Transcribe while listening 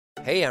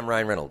Hey, I'm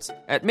Ryan Reynolds.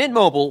 At Mint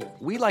Mobile,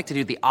 we like to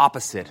do the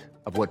opposite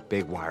of what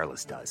Big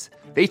Wireless does.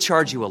 They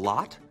charge you a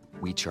lot,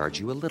 we charge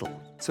you a little.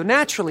 So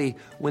naturally,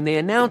 when they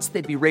announced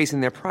they'd be raising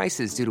their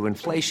prices due to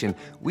inflation,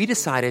 we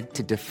decided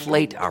to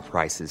deflate our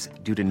prices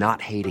due to not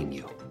hating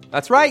you.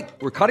 That's right.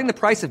 We're cutting the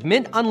price of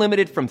Mint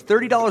Unlimited from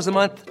 $30 a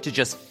month to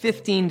just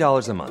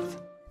 $15 a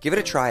month. Give it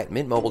a try at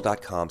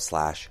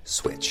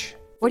mintmobile.com/switch.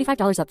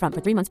 $45 up front for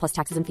 3 months plus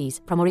taxes and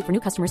fees. Promo rate for new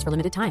customers for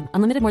limited time.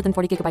 Unlimited more than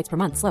 40 gigabytes per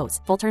month. Slows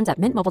full terms at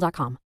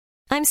mintmobile.com.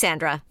 I'm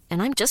Sandra, and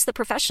I'm just the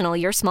professional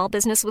your small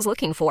business was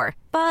looking for.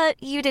 But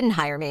you didn't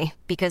hire me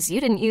because you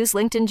didn't use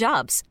LinkedIn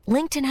Jobs.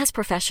 LinkedIn has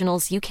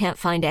professionals you can't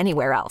find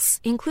anywhere else,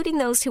 including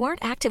those who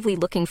aren't actively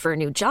looking for a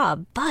new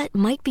job, but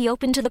might be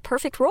open to the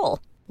perfect role,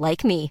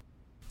 like me.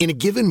 In a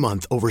given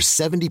month, over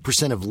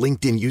 70% of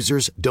LinkedIn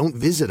users don't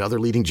visit other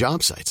leading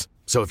job sites.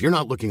 So if you're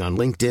not looking on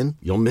LinkedIn,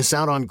 you'll miss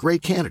out on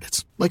great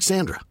candidates like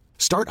Sandra.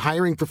 Start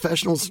hiring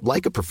professionals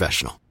like a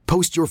professional.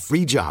 Post your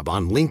free job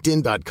on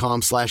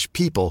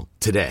linkedin.com/people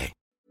today.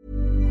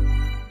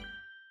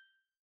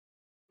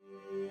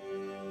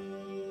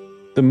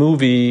 The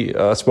movie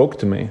spoke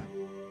to me.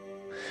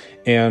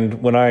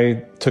 And when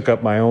I took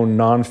up my own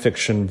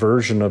nonfiction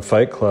version of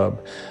Fight Club,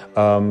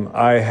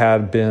 I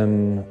had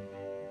been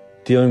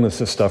dealing with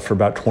this stuff for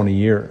about 20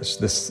 years.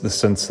 The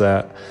sense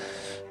that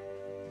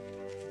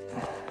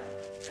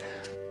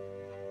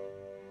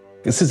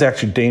this is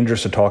actually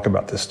dangerous to talk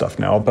about this stuff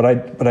now, but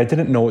I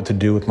didn't know what to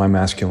do with my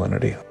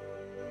masculinity.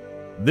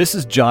 This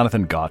is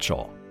Jonathan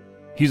Gottschall.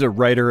 He's a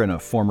writer and a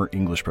former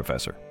English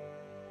professor.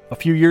 A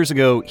few years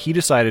ago, he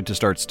decided to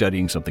start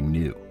studying something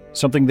new,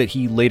 something that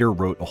he later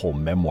wrote a whole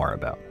memoir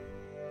about: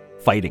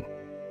 fighting,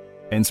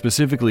 and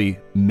specifically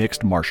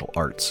mixed martial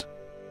arts,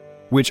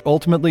 which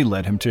ultimately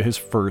led him to his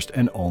first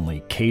and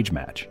only cage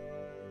match,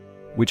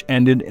 which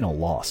ended in a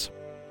loss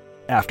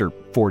after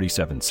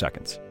 47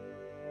 seconds.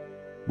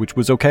 Which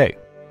was okay,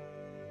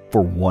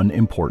 for one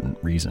important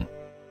reason.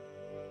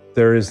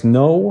 There is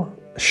no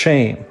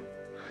shame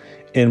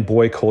in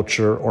boy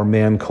culture or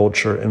man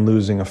culture in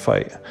losing a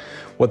fight.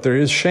 What there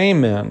is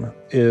shame in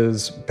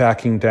is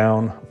backing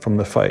down from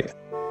the fight.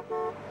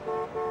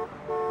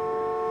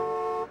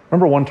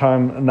 Remember one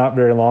time, not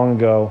very long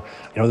ago,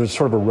 there's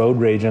sort of a road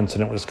rage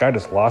incident where this guy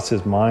just lost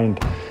his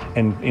mind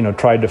and,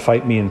 tried to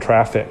fight me in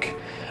traffic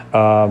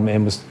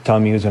and was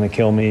telling me he was going to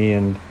kill me.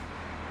 And,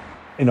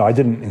 I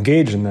didn't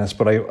engage in this,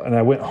 but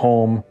I went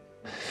home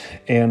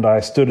and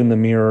I stood in the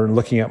mirror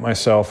looking at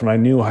myself, and I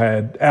knew I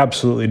had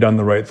absolutely done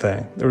the right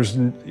thing. There was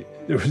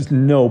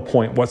no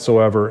point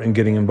whatsoever in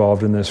getting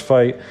involved in this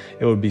fight.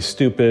 It would be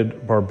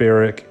stupid,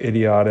 barbaric,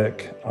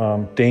 idiotic,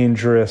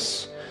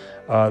 dangerous.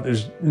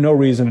 There's no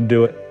reason to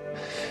do it.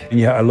 And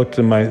yeah, I looked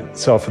at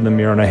myself in the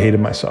mirror and I hated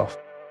myself.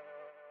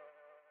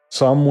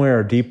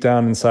 Somewhere deep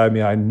down inside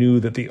me, I knew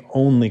that the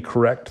only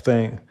correct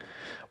thing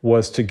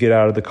was to get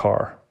out of the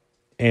car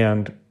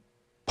and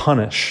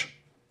punish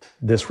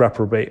this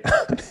reprobate.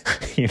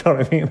 You know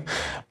what I mean?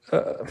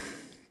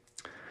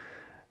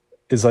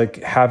 Is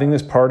like having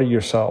this part of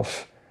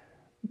yourself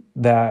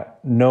that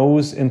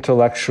knows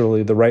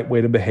intellectually the right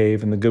way to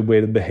behave and the good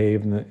way to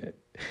behave,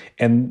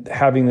 and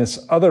having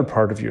this other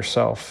part of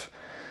yourself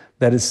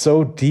that is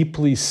so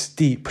deeply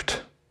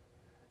steeped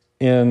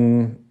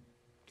in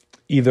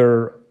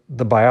either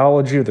the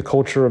biology or the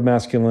culture of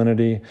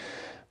masculinity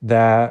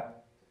that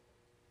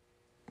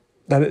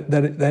I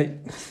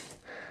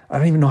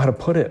don't even know how to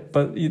put it,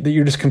 but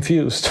you're just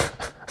confused.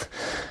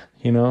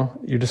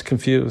 You're just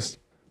confused.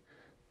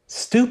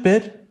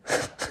 Stupid.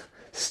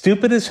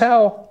 Stupid as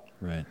hell.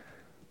 Right.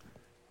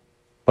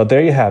 But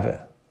there you have it.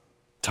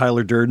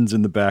 Tyler Durden's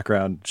in the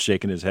background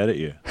shaking his head at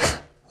you.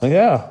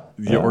 Yeah.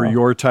 Or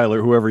your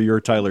Tyler, whoever your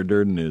Tyler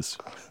Durden is.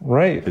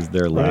 Right. Is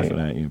there laughing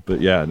at you.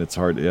 But yeah, and it's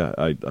hard. Yeah,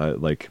 I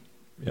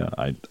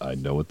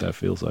know what that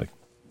feels like.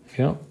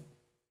 Yeah.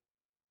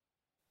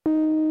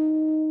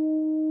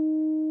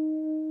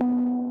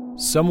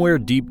 Somewhere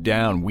deep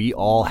down, we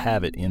all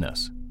have it in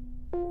us.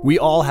 We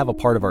all have a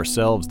part of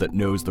ourselves that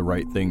knows the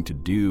right thing to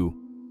do,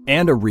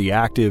 and a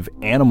reactive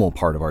animal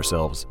part of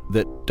ourselves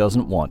that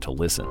doesn't want to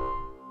listen.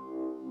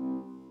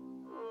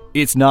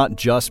 It's not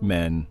just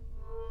men,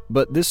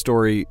 but this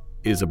story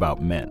is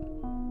about men.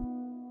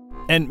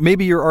 And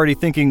maybe you're already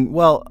thinking,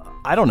 well,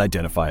 I don't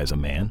identify as a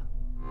man.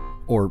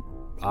 Or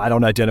I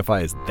don't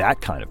identify as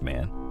that kind of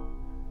man.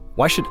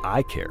 Why should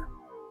I care?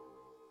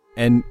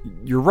 And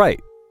you're right.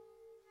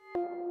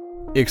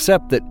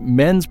 Except that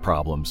men's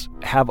problems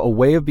have a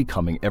way of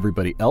becoming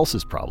everybody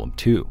else's problem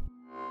too.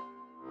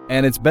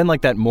 And it's been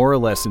like that more or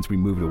less since we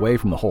moved away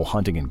from the whole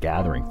hunting and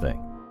gathering thing.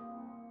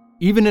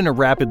 Even in a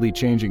rapidly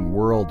changing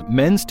world,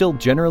 men still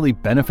generally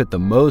benefit the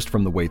most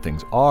from the way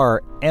things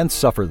are and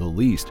suffer the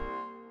least.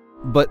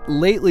 But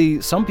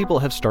lately, some people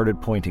have started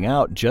pointing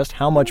out just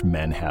how much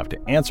men have to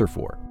answer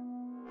for.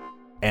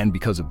 And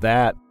because of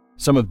that,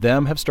 some of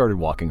them have started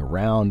walking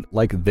around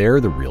like they're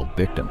the real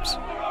victims.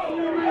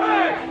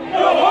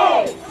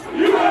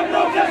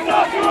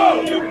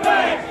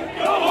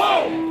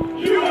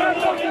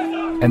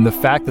 And the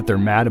fact that they're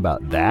mad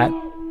about that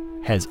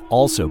has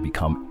also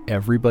become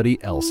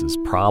everybody else's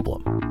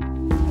problem.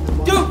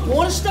 Dude, you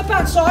want to step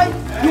outside?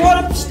 You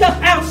want to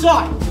step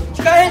outside?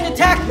 Go ahead and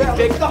attack me,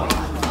 Jake.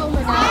 Oh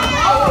my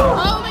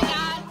God.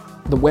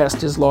 The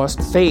West has lost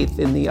faith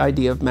in the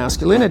idea of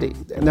masculinity.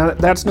 And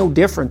that's no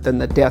different than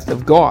the death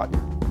of God.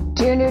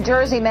 2 New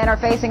Jersey men are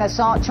facing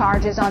assault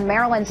charges on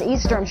Maryland's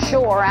Eastern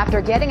Shore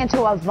after getting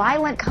into a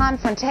violent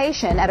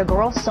confrontation at a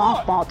girls'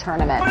 softball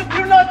tournament.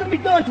 You're not going to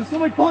be done until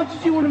somebody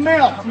punches you in the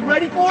mouth. You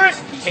ready for it?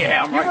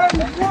 Yeah, I'm ready.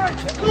 You ready for it?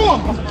 Come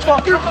on,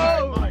 motherfucker.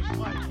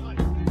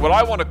 What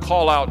I want to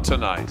call out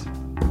tonight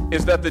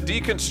is that the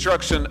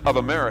deconstruction of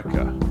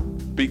America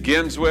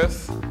begins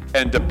with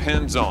and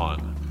depends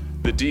on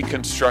the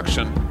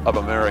deconstruction of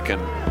American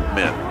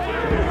men.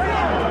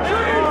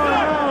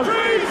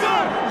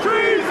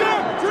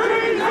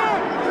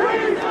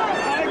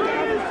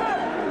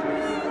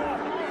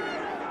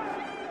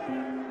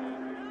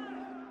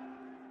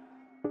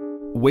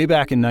 Way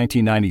back in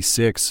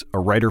 1996, a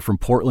writer from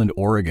Portland,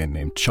 Oregon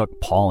named Chuck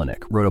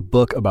Palahniuk wrote a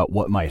book about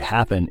what might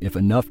happen if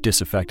enough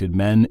disaffected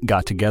men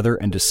got together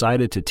and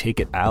decided to take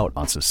it out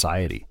on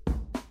society.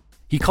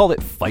 He called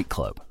it Fight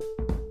Club.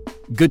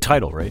 Good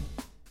title, right?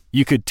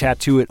 You could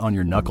tattoo it on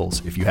your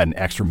knuckles if you had an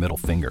extra middle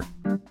finger.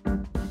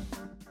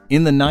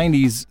 In the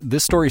 90s,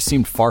 this story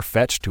seemed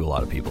far-fetched to a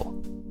lot of people.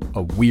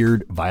 A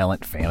weird,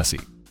 violent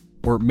fantasy.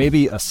 Or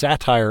maybe a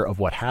satire of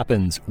what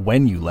happens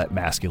when you let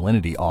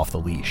masculinity off the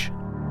leash.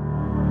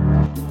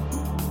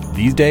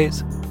 These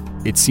days,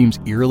 it seems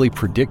eerily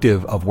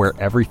predictive of where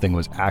everything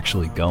was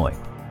actually going,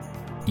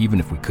 even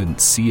if we couldn't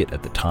see it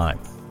at the time.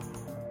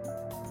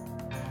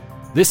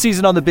 This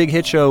season on The Big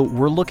Hit Show,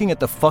 we're looking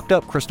at the fucked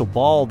up crystal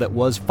ball that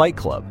was Fight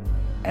Club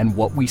and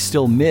what we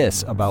still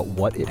miss about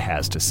what it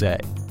has to say.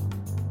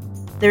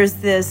 There's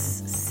this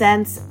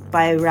sense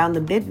by around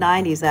the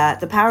mid-90s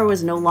that the power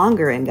was no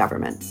longer in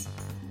governments.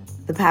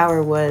 The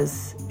power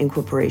was in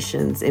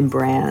corporations, in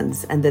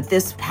brands, and that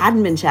this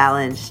hadn't been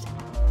challenged.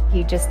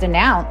 He just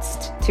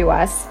announced to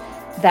us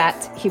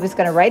that he was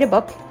going to write a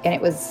book and it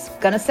was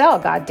going to sell,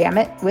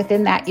 goddammit,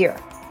 within that year.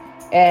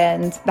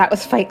 And that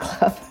was Fight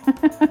Club.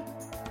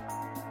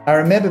 I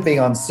remember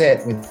being on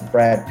set with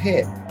Brad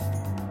Pitt.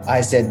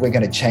 I said, we're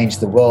going to change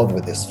the world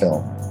with this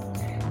film.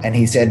 And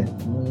he said,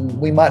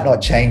 we might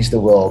not change the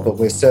world, but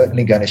we're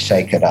certainly going to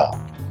shake it up.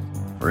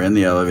 We're in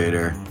the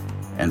elevator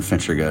and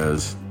Fincher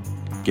goes,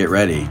 get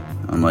ready.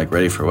 I'm like,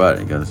 ready for what?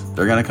 He goes,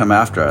 they're going to come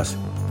after us.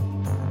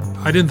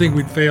 I didn't think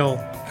we'd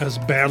fail as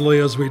badly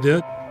as we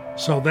did.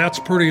 So that's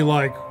pretty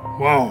like,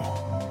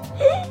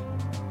 wow.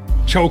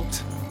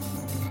 Choked.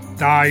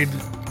 Died.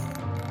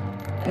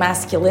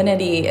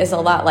 Masculinity is a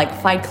lot like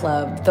Fight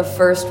Club. The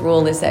first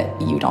rule is that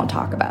you don't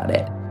talk about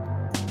it.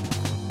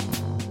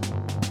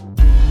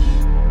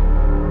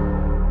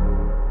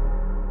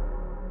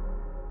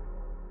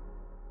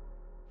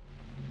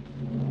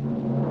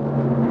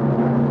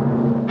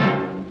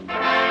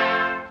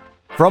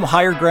 From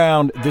Higher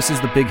Ground, this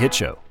is The Big Hit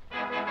Show.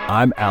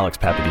 I'm Alex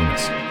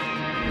Papadinas.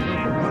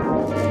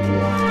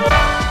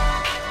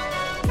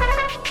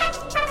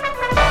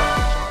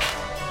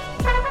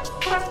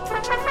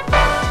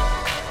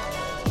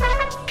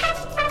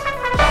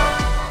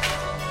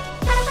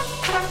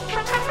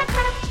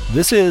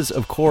 This is,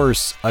 of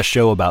course, a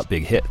show about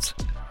big hits.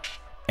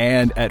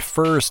 And at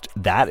first,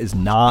 that is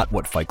not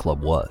what Fight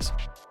Club was.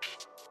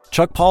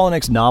 Chuck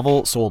Palahniuk's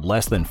novel sold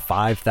less than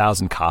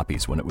 5,000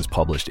 copies when it was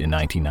published in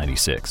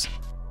 1996.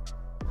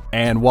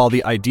 And while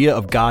the idea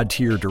of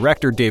God-tier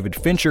director David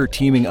Fincher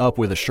teaming up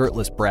with a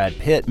shirtless Brad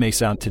Pitt may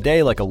sound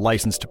today like a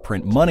license to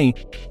print money,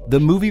 the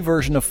movie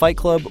version of Fight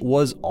Club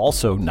was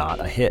also not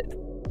a hit.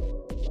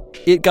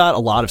 It got a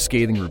lot of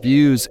scathing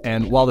reviews,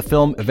 and while the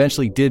film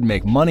eventually did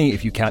make money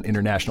if you count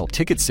international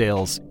ticket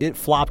sales, it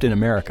flopped in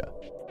America.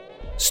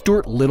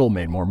 Stuart Little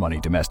made more money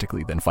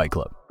domestically than Fight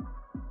Club.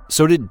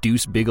 So did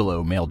Deuce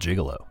Bigalow, Male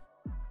Gigolo.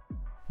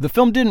 The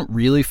film didn't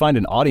really find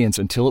an audience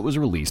until it was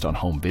released on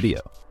home video.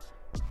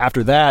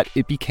 After that,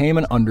 it became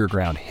an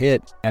underground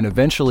hit and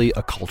eventually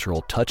a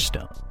cultural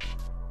touchstone.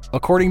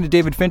 According to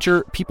David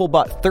Fincher, people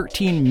bought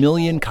 13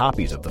 million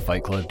copies of the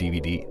Fight Club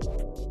DVD.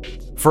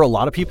 For a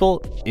lot of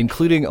people,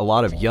 including a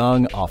lot of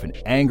young, often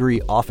angry,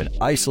 often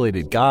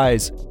isolated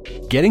guys,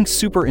 getting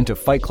super into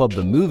Fight Club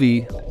the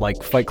movie,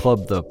 like Fight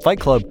Club the Fight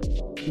Club,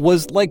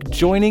 was like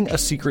joining a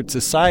secret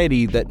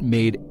society that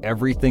made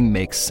everything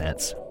make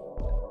sense.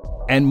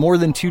 And more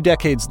than 2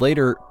 decades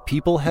later,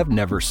 people have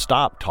never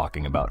stopped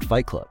talking about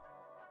Fight Club.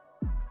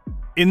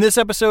 In this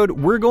episode,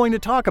 we're going to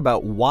talk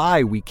about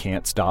why we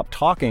can't stop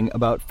talking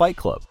about Fight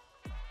Club.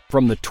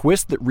 From the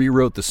twist that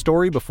rewrote the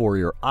story before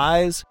your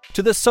eyes,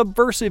 to the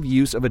subversive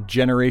use of a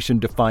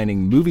generation-defining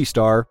movie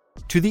star,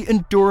 to the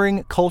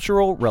enduring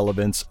cultural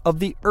relevance of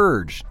the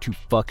urge to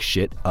fuck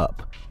shit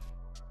up.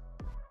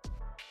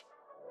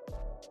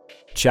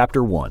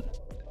 Chapter 1.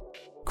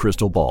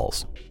 Crystal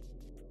Balls.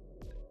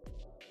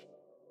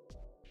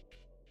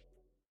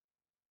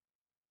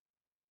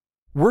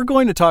 We're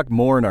going to talk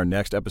more in our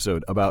next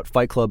episode about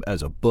Fight Club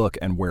as a book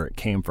and where it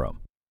came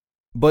from.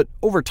 But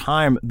over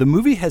time, the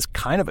movie has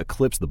kind of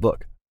eclipsed the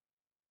book.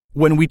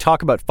 When we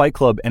talk about Fight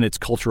Club and its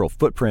cultural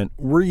footprint,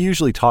 we're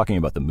usually talking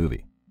about the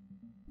movie.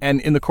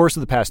 And in the course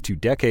of the past 2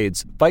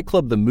 decades, Fight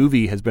Club the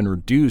movie has been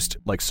reduced,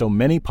 like so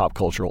many pop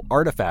cultural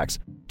artifacts,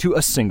 to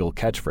a single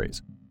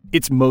catchphrase.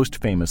 Its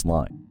most famous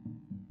line.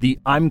 The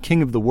 "I'm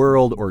king of the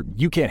world" or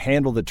 "you can't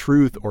handle the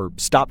truth" or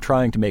 "stop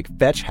trying to make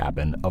fetch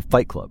happen" of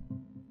Fight Club.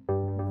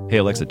 Hey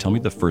Alexa, tell me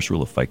the first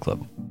rule of Fight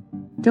Club.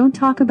 Don't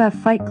talk about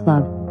Fight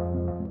Club.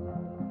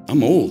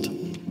 I'm old.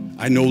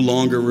 I no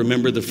longer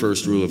remember the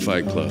first rule of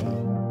Fight Club.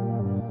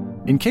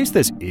 In case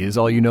this is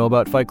all you know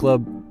about Fight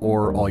Club,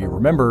 or all you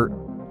remember,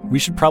 we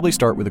should probably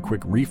start with a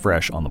quick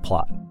refresh on the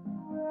plot.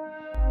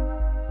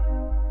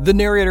 The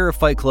narrator of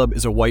Fight Club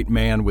is a white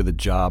man with a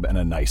job and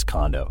a nice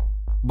condo.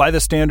 By the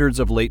standards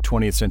of late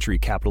 20th century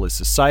capitalist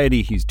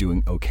society, he's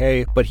doing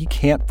okay, but he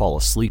can't fall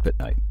asleep at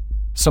night.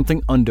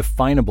 Something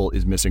undefinable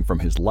is missing from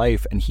his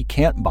life, and he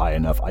can't buy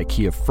enough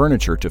IKEA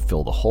furniture to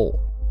fill the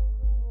hole.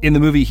 In the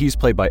movie, he's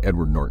played by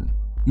Edward Norton.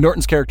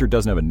 Norton's character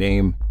doesn't have a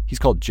name. He's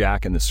called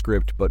Jack in the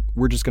script, but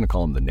we're just going to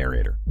call him the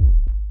narrator.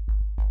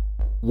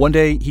 One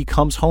day, he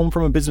comes home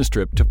from a business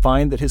trip to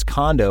find that his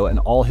condo and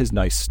all his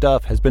nice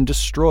stuff has been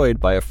destroyed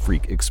by a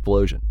freak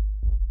explosion.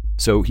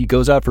 So he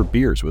goes out for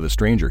beers with a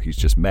stranger he's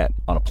just met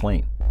on a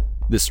plane,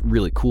 this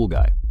really cool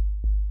guy.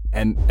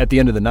 And at the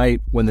end of the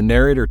night, when the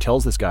narrator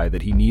tells this guy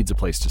that he needs a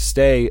place to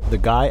stay, the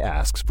guy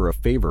asks for a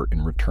favor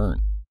in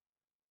return.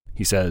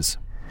 He says,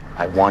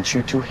 "I want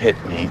you to hit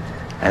me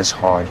as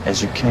hard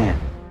as you can."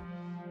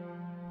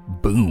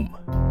 Boom.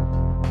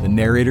 The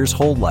narrator's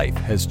whole life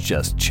has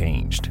just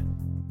changed.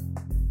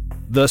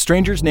 The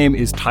stranger's name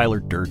is Tyler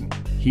Durden.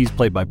 He's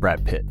played by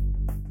Brad Pitt.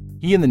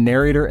 He and the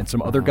narrator and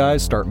some other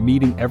guys start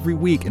meeting every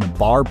week in a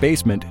bar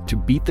basement to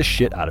beat the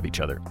shit out of each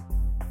other.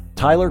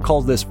 Tyler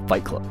calls this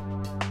Fight Club,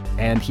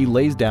 and he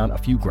lays down a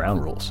few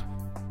ground rules.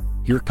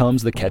 Here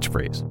comes the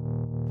catchphrase.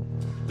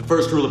 The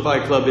first rule of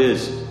Fight Club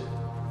is,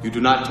 you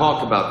do not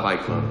talk about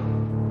Fight Club.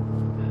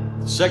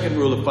 The second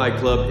rule of Fight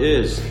Club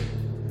is,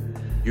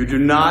 you do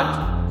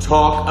not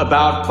talk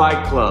about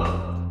Fight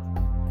Club.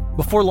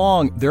 Before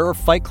long, there are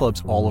fight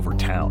clubs all over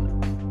town.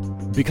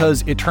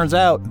 Because it turns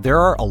out there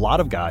are a lot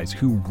of guys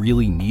who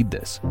really need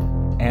this,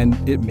 and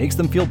it makes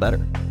them feel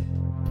better.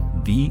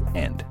 The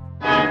end.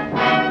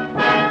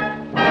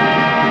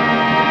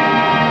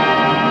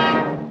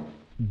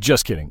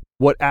 Just kidding.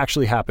 What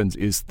actually happens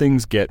is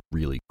things get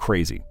really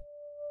crazy.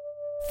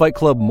 Fight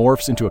Club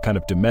morphs into a kind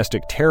of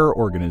domestic terror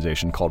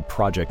organization called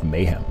Project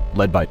Mayhem,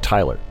 led by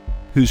Tyler,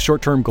 whose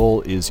short-term goal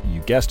is,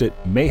 you guessed it,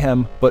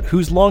 mayhem, but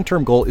whose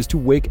long-term goal is to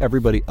wake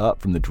everybody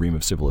up from the dream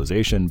of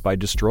civilization by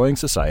destroying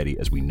society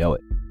as we know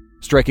it,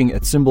 striking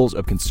at symbols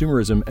of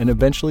consumerism and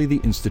eventually the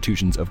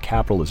institutions of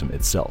capitalism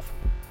itself.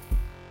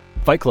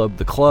 Fight Club,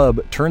 the club,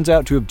 turns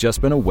out to have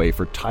just been a way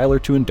for Tyler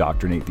to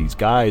indoctrinate these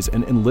guys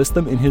and enlist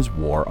them in his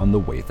war on the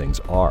way things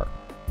are.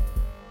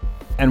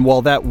 And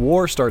while that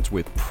war starts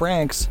with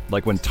pranks,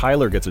 like when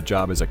Tyler gets a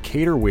job as a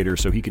cater waiter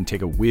so he can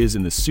take a whiz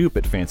in the soup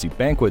at fancy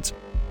banquets,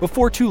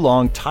 before too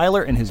long,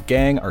 Tyler and his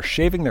gang are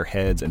shaving their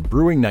heads and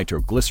brewing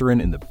nitroglycerin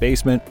in the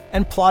basement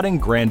and plotting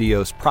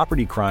grandiose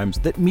property crimes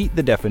that meet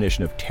the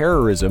definition of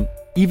terrorism,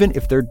 even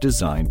if they're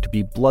designed to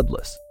be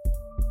bloodless.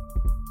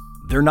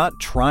 They're not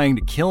trying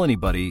to kill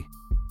anybody,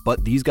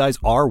 but these guys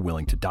are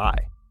willing to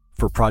die.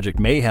 For Project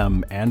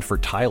Mayhem and for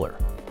Tyler.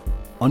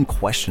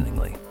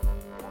 Unquestioningly.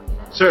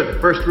 Sir, the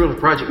first rule of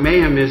Project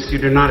Mayhem is you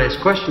do not ask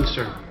questions,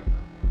 sir.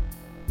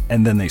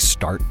 And then they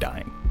start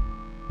dying.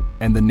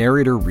 And the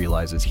narrator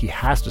realizes he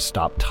has to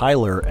stop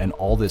Tyler and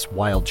all this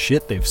wild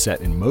shit they've set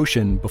in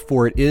motion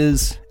before it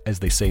is, as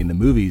they say in the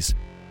movies,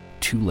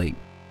 too late.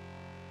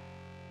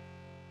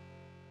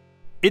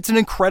 It's an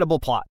incredible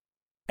plot.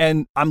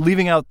 And I'm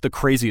leaving out the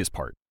craziest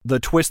part, the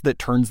twist that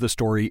turns the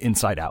story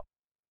inside out.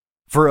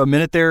 For a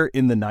minute there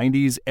in the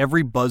 90s,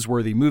 every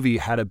buzzworthy movie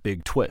had a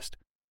big twist.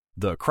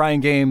 The Crying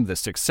Game, The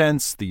Sixth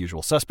Sense, The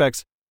Usual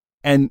Suspects.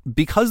 And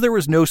because there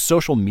was no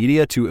social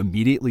media to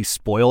immediately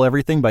spoil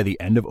everything by the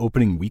end of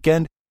opening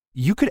weekend,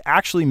 you could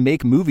actually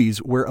make movies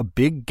where a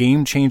big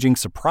game-changing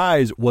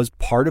surprise was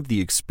part of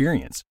the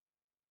experience.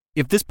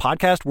 If this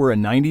podcast were a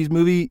 90s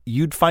movie,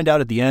 you'd find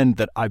out at the end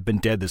that I've been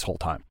dead this whole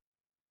time.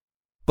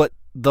 But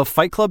the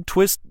Fight Club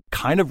twist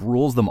kind of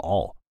rules them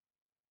all.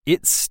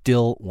 It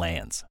still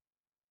lands.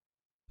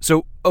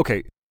 So,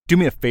 okay, do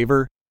me a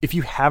favor. If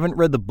you haven't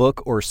read the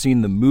book or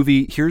seen the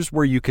movie, here's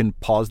where you can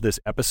pause this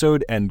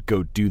episode and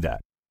go do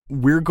that.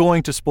 We're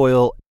going to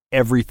spoil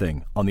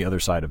everything on the other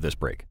side of this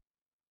break.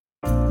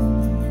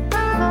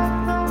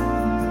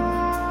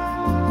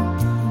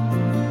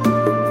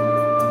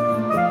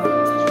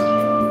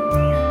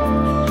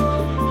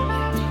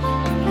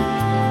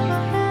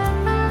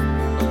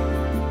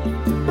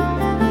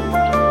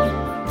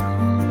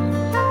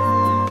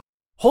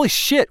 Holy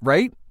shit,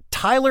 right?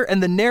 Tyler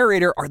and the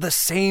narrator are the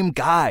same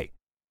guy.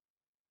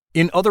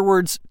 In other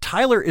words,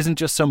 Tyler isn't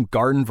just some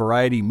garden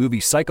variety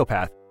movie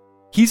psychopath.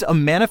 He's a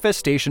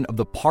manifestation of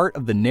the part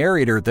of the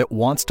narrator that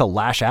wants to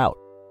lash out.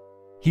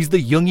 He's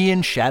the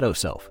Jungian shadow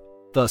self,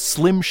 the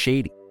Slim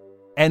Shady.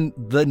 And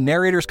the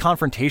narrator's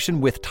confrontation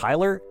with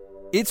Tyler,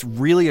 It's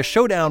really a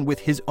showdown with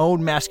his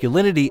own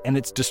masculinity and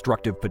its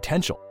destructive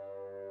potential.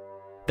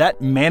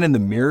 That man in the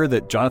mirror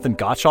that Jonathan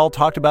Gottschall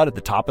talked about at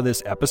the top of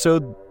this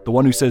episode, the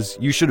one who says,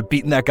 "You should have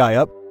beaten that guy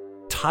up,"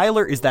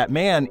 Tyler is that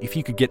man if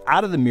he could get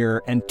out of the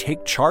mirror and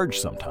take charge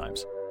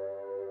sometimes.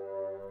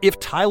 If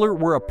Tyler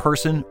were a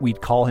person,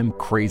 we'd call him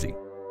crazy.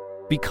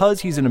 Because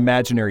he's an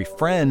imaginary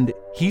friend,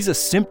 he's a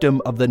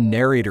symptom of the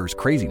narrator's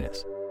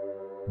craziness.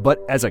 But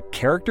as a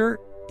character,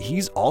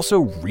 he's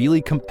also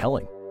really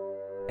compelling.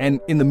 And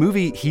in the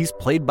movie, he's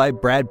played by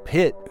Brad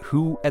Pitt,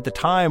 who at the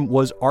time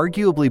was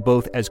arguably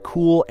both as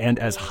cool and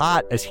as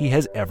hot as he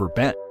has ever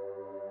been.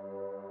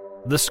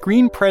 The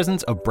screen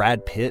presence of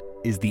Brad Pitt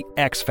is the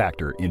X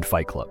factor in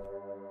Fight Club.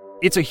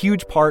 It's a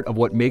huge part of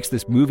what makes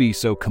this movie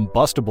so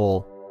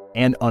combustible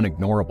and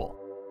unignorable.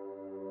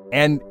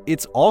 And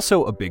it's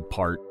also a big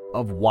part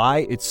of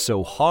why it's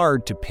so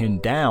hard to pin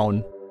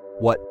down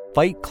what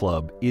Fight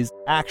Club is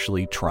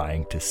actually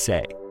trying to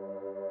say.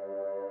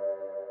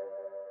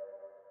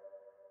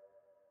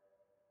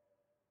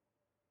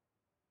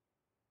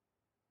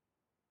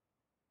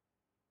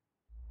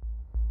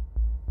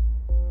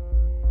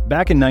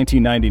 Back in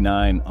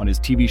 1999, on his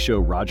TV show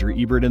Roger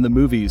Ebert and the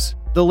Movies,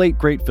 the late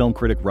great film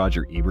critic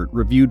Roger Ebert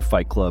reviewed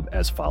Fight Club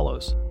as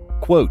follows.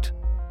 Quote,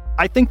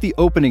 "I think the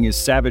opening is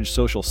savage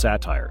social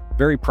satire,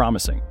 very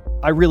promising.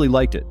 I really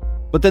liked it.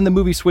 But then the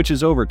movie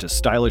switches over to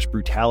stylish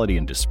brutality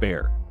and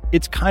despair.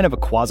 It's kind of a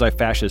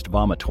quasi-fascist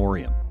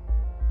vomitorium.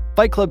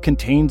 Fight Club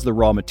contains the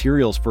raw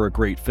materials for a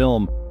great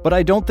film, but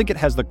I don't think it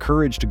has the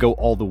courage to go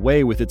all the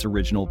way with its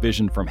original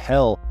vision from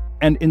hell,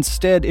 and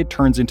instead it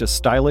turns into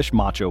stylish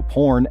macho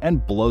porn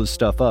and blows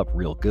stuff up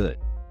real good."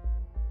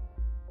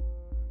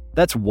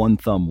 That's one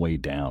thumb way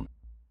down.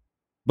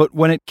 But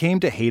when it came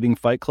to hating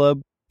Fight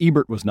Club,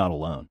 Ebert was not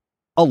alone.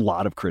 A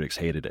lot of critics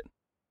hated it.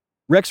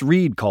 Rex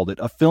Reed called it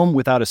a film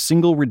without a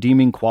single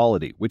redeeming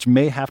quality, which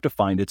may have to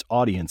find its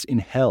audience in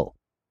hell.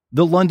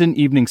 The London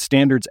Evening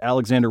Standard's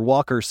Alexander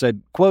Walker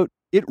said, quote,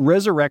 "It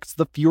resurrects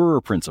the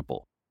Führer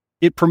principle.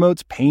 It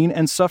promotes pain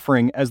and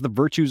suffering as the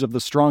virtues of the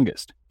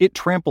strongest. It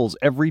tramples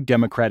every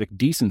democratic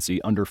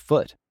decency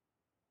underfoot."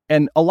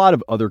 And a lot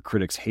of other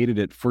critics hated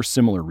it for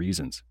similar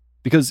reasons.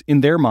 Because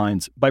in their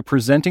minds, by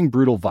presenting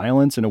brutal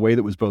violence in a way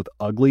that was both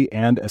ugly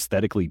and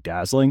aesthetically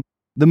dazzling,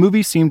 the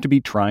movie seemed to be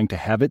trying to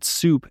have its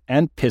soup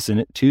and piss in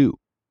it too.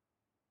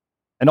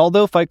 And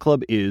although Fight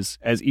Club is,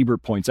 as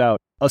Ebert points out,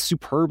 a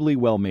superbly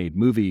well-made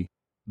movie,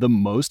 the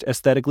most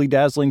aesthetically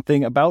dazzling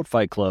thing about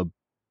Fight Club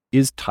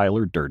is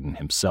Tyler Durden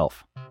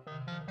himself.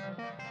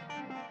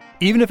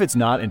 Even if it's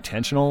not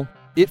intentional,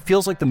 it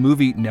feels like the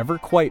movie never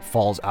quite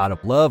falls out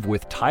of love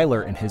with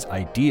Tyler and his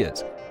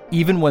ideas,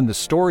 even when the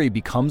story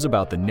becomes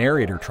about the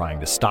narrator trying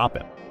to stop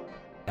him.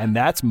 And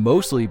that's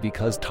mostly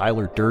because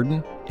Tyler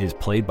Durden is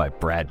played by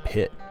Brad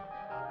Pitt.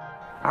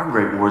 Our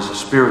great war is a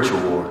spiritual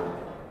war.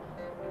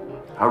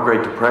 Our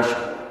great depression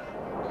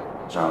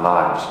is our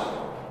lives.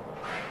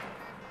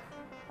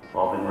 We've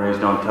all been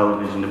raised on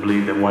television to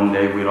believe that one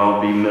day we'd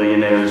all be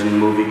millionaires and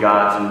movie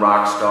gods and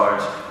rock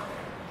stars,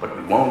 but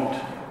we won't.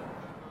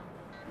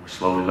 We're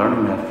slowly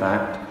learning that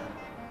fact.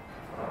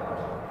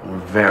 And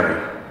we're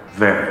very,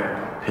 very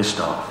pissed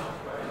off.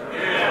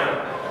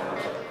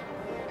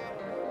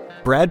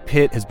 Brad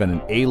Pitt has been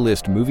an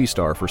A-list movie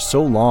star for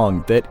so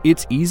long that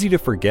it's easy to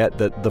forget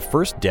that the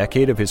first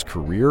decade of his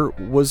career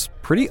was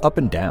pretty up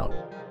and down.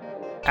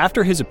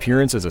 After his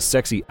appearance as a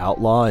sexy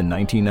outlaw in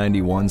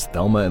 1991's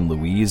Thelma and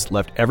Louise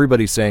left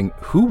everybody saying,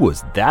 "Who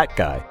was that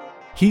guy?"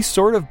 he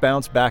sort of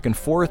bounced back and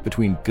forth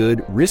between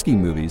good, risky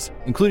movies,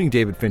 including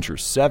David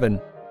Fincher's Seven,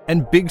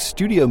 and big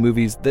studio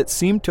movies that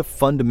seemed to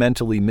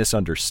fundamentally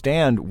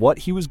misunderstand what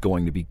he was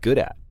going to be good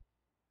at.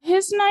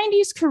 His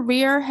 90s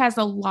career has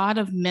a lot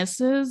of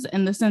misses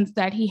in the sense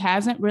that he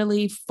hasn't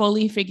really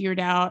fully figured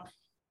out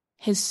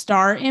his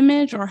star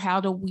image or how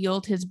to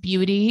wield his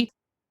beauty.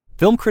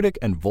 Film critic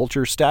and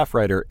Vulture staff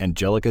writer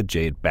Angelica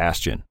Jade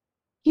Bastian.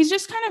 He's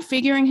just kind of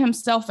figuring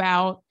himself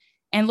out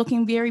and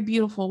looking very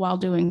beautiful while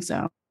doing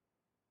so.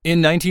 In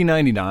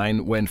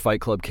 1999, when Fight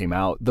Club came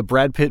out, the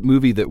Brad Pitt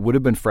movie that would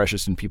have been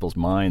freshest in people's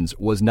minds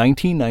was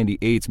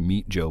 1998's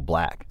Meet Joe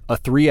Black, a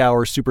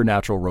 3-hour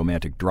supernatural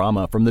romantic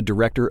drama from the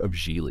director of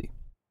Gigli.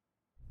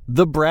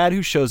 The Brad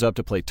who shows up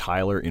to play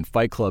Tyler in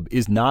Fight Club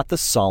is not the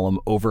solemn,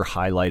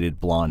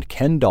 over-highlighted blonde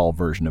Ken doll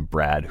version of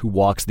Brad who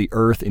walks the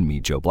earth in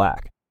Meet Joe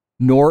Black,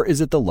 nor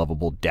is it the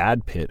lovable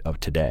dad Pitt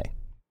of today.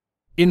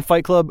 In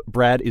Fight Club,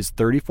 Brad is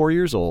 34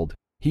 years old,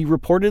 he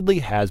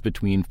reportedly has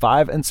between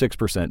 5 and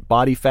 6%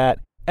 body fat,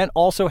 and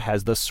also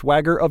has the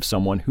swagger of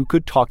someone who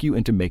could talk you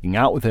into making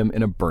out with him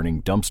in a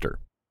burning dumpster.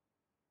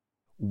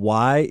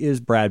 Why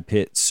is Brad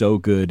Pitt so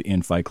good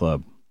in Fight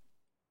Club?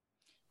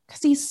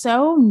 Because he's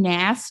so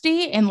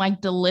nasty and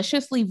like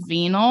deliciously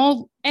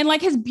venal, and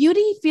like his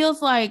beauty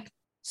feels like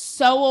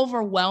so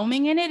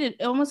overwhelming in it. It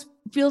almost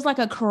feels like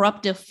a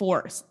corruptive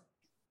force.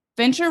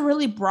 Fincher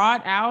really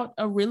brought out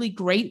a really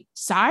great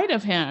side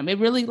of him. It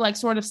really like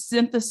sort of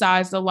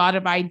synthesized a lot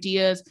of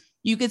ideas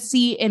you could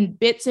see in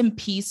bits and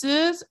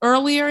pieces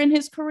earlier in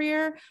his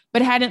career,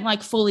 but hadn't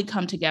like fully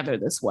come together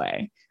this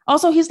way.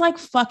 Also, he's like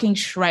fucking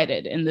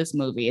shredded in this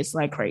movie. It's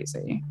like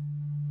crazy.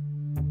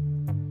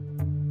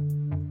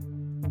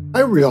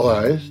 I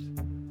realized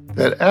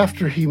that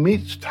after he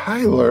meets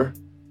Tyler,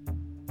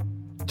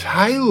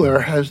 Tyler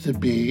has to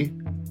be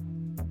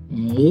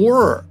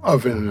more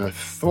of an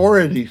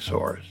authority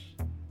source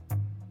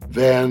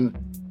than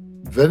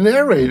the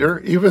narrator,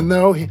 even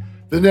though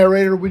the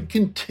narrator would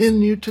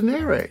continue to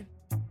narrate.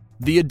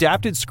 The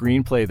adapted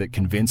screenplay that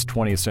convinced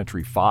 20th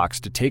Century Fox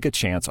to take a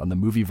chance on the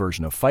movie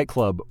version of Fight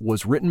Club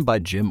was written by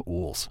Jim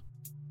Uhls.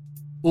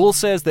 Uhls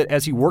says that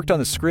as he worked on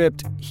the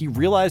script, he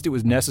realized it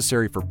was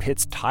necessary for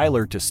Pitt's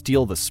Tyler to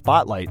steal the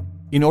spotlight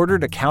in order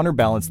to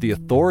counterbalance the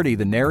authority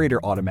the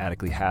narrator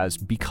automatically has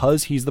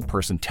because he's the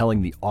person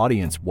telling the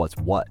audience what's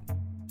what.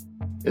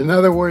 In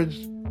other words,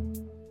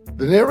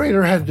 the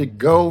narrator had to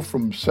go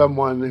from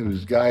someone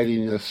who's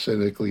guiding us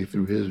cynically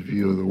through his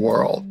view of the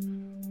world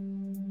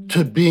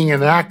to being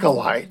an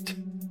acolyte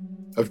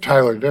of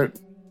Tyler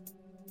Durden.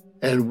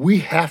 And we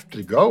have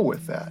to go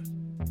with that.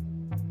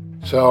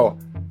 So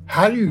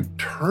how do you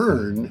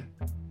turn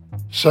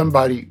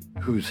somebody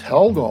who's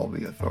held all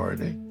the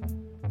authority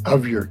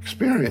of your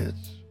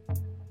experience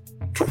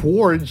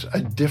towards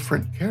a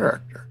different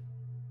character?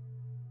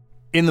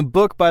 In the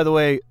book, by the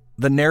way,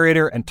 the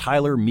narrator and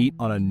Tyler meet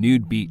on a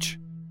nude beach,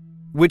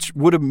 which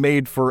would have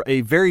made for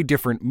a very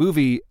different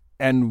movie,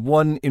 and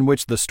one in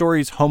which the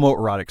story's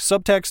homoerotic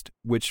subtext,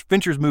 which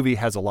Fincher's movie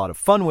has a lot of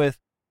fun with,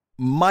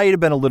 might have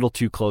been a little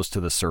too close to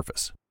the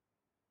surface.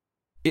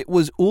 It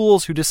was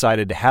Uhls who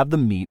decided to have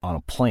them meet on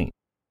a plane,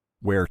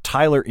 where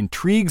Tyler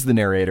intrigues the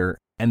narrator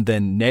and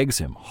then negs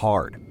him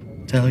hard.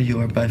 Tyler, you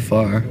are by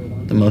far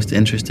the most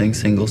interesting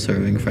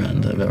single-serving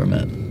friend I've ever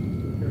met.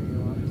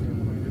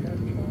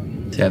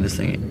 See, I have this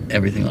thing,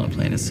 everything on a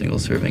plane is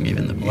single-serving,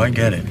 even the... Well, I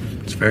get it.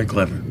 It's very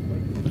clever.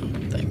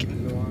 Thank you.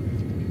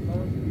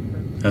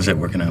 How's that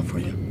working out for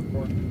you?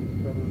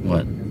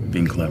 What?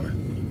 Being clever.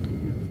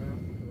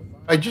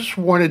 I just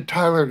wanted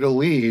Tyler to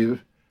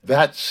leave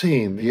that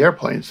scene, the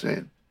airplane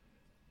scene,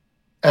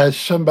 as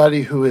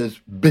somebody who has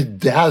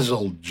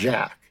bedazzled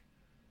Jack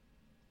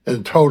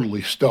and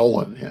totally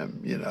stolen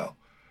him,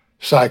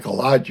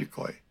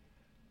 psychologically,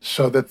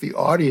 so that the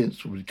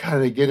audience would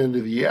kind of get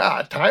into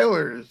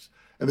Tyler's,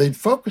 and they'd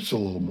focus a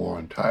little more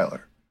on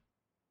Tyler.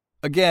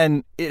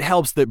 Again, it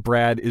helps that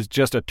Brad is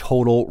just a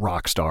total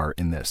rock star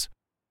in this.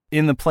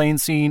 In the plane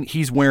scene,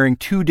 he's wearing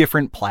 2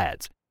 different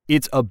plaids.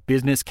 It's a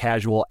business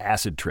casual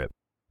acid trip.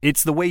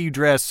 It's the way you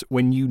dress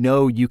when you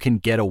know you can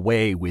get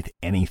away with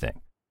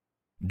anything.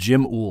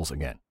 Jim Uhls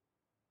again.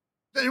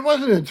 It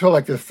wasn't until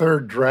the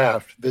third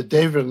draft that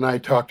David and I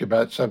talked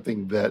about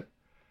something that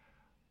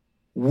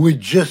would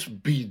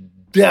just be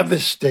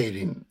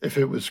devastating if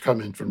it was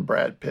coming from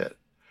Brad Pitt.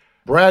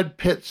 Brad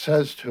Pitt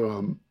says to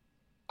him,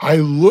 I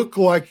look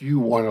like you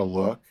want to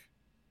look.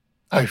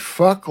 I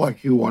fuck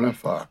like you want to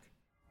fuck.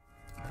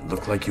 I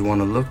look like you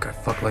want to look. I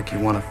fuck like you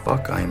want to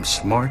fuck. I am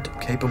smart,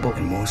 capable,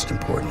 and most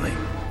importantly,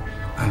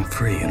 I'm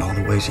free in all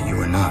the ways that you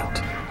are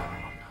not.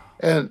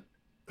 And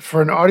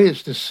for an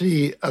audience to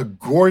see a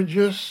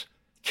gorgeous,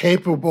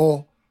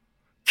 capable,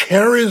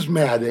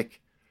 charismatic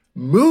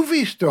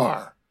movie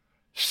star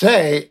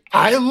say,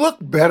 I look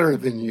better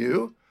than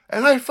you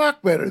and I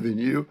fuck better than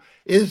you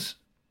is,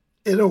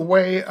 in a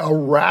way, a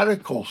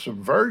radical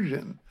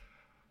subversion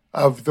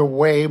of the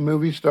way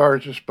movie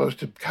stars are supposed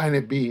to kind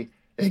of be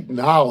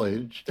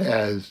acknowledged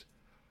as,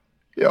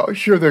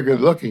 sure, they're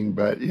good looking,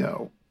 but,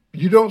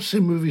 you don't see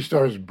movie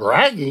stars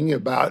bragging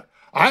about,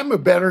 I'm a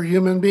better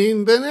human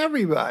being than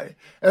everybody.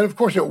 And of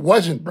course, it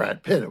wasn't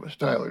Brad Pitt, it was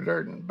Tyler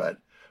Durden, but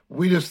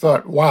we just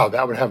thought, wow,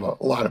 that would have a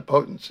lot of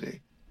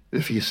potency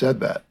if he said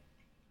that.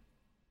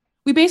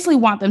 We basically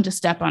want them to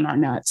step on our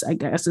nuts, I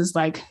guess, is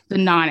like the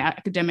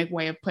non-academic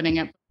way of putting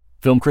it.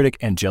 Film critic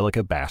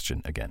Angelica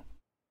Bastian again.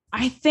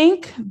 I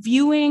think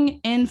viewing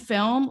in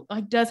film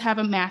does have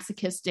a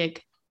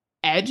masochistic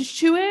edge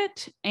to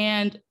it.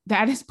 And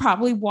that is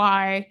probably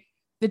why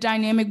the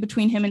dynamic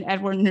between him and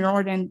Edward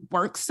Norton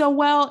works so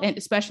well, and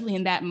especially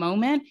in that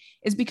moment,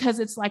 is because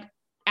it's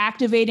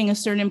activating a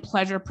certain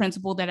pleasure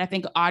principle that I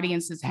think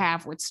audiences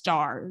have with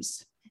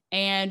stars.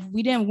 And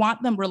we didn't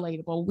want them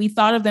relatable. We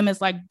thought of them as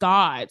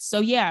gods. So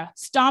yeah,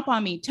 stomp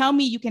on me. Tell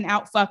me you can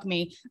outfuck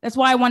me. That's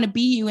why I want to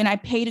be you. And I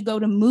pay to go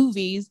to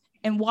movies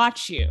and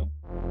watch you.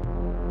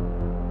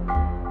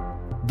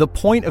 The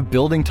point of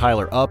building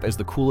Tyler up as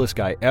the coolest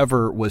guy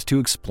ever was to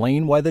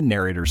explain why the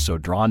narrator's so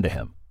drawn to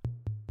him.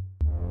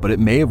 But it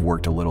may have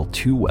worked a little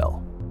too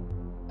well.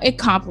 It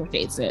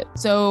complicates it.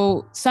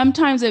 So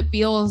sometimes it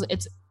feels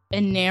it's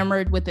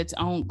enamored with its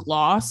own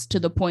gloss to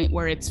the point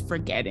where it's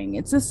forgetting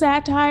it's a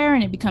satire,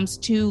 and it becomes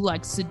too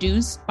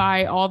seduced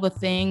by all the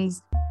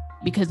things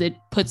because it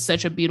puts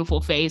such a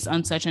beautiful face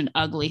on such an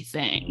ugly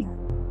thing,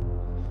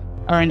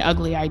 or an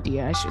ugly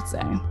idea, I should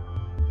say.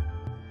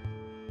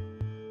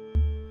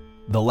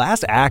 The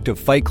last act of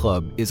Fight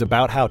Club is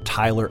about how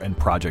Tyler and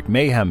Project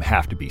Mayhem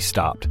have to be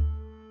stopped.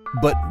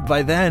 But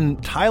by then,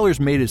 Tyler's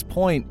made his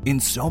point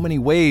in so many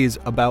ways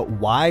about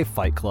why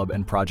Fight Club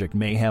and Project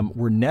Mayhem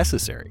were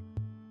necessary.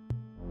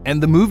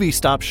 And the movie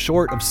stops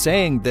short of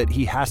saying that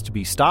he has to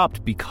be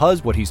stopped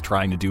because what he's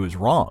trying to do is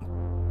wrong.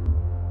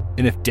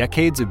 And if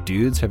decades of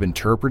dudes have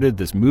interpreted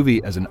this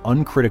movie as an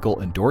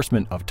uncritical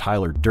endorsement of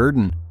Tyler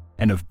Durden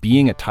and of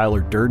being a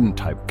Tyler Durden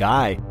type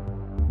guy,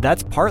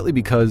 that's partly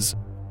because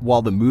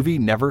while the movie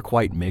never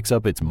quite makes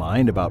up its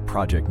mind about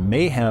Project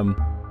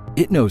Mayhem,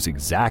 it knows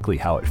exactly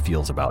how it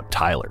feels about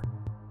Tyler.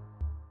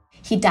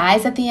 He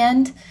dies at the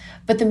end,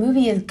 but the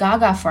movie is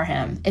gaga for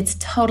him. It's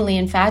totally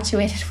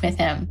infatuated with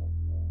him.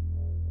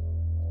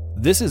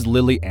 This is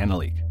Lily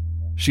Annalik.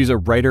 She's a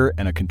writer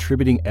and a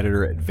contributing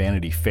editor at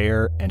Vanity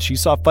Fair, and she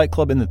saw Fight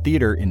Club in the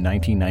theater in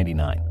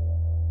 1999.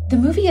 The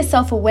movie is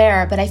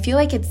self-aware, but I feel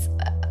like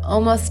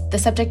the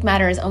subject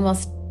matter is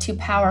almost too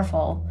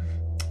powerful.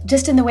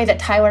 Just in the way that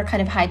Tyler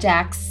kind of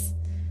hijacks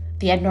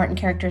the Ed Norton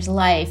character's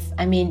life.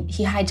 I mean,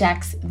 he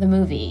hijacks the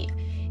movie.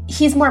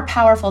 He's more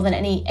powerful than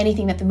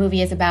anything that the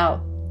movie is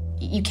about.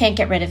 You can't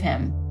get rid of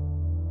him.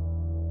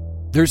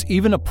 There's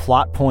even a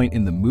plot point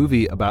in the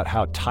movie about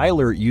how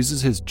Tyler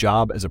uses his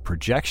job as a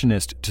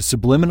projectionist to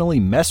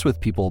subliminally mess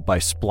with people by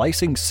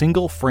splicing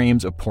single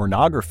frames of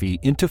pornography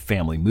into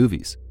family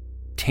movies,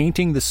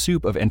 tainting the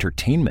soup of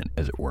entertainment,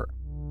 as it were.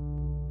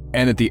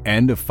 And at the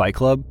end of Fight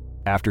Club,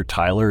 after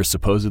Tyler is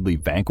supposedly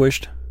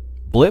vanquished,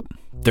 blip,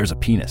 there's a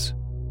penis.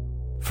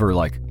 For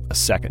like a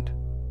second.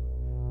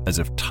 As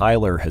if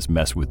Tyler has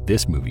messed with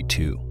this movie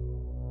too.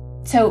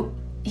 So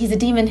he's a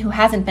demon who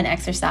hasn't been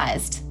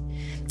exorcised.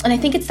 And I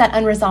think it's that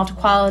unresolved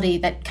quality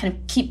that kind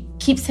of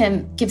gives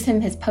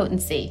him his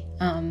potency.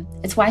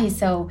 It's why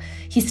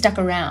he's stuck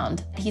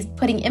around. He's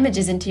putting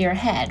images into your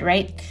head,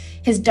 right?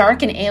 His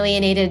dark and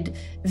alienated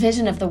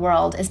vision of the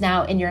world is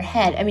now in your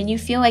head. I mean, you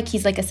feel like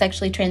he's like a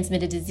sexually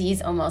transmitted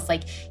disease almost,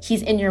 like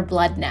he's in your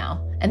blood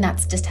now. And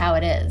that's just how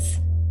it is.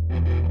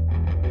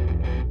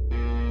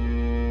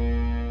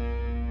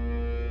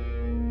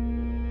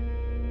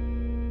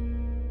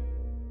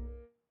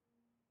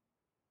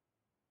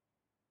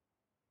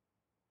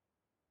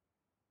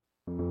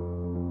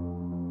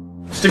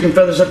 Sticking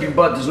feathers up your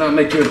butt does not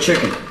make you a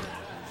chicken.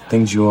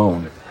 Things you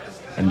own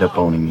end up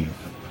owning you.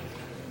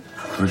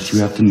 First you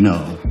have to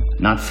know,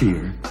 not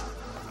fear,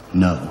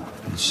 know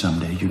that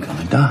someday you're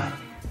gonna die.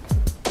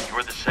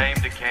 You're the same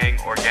decaying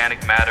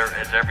organic matter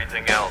as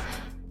everything else.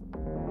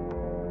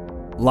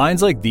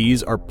 Lines like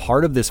these are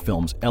part of this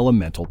film's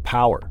elemental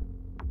power.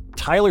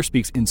 Tyler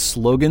speaks in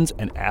slogans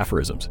and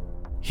aphorisms.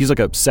 He's like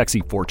a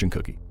sexy fortune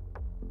cookie.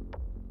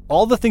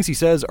 All the things he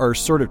says are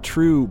sort of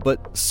true,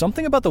 but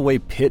something about the way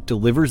Pitt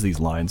delivers these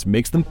lines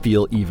makes them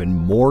feel even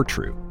more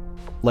true.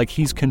 Like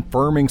he's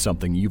confirming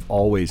something you've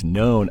always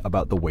known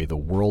about the way the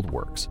world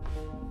works.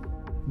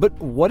 But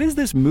what is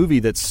this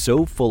movie that's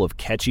so full of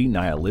catchy,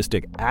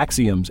 nihilistic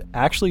axioms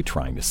actually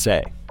trying to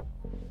say?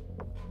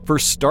 For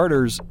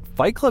starters,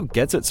 Fight Club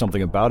gets at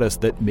something about us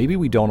that maybe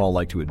we don't all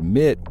like to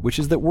admit, which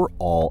is that we're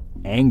all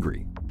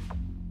angry.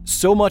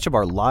 So much of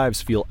our lives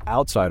feel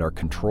outside our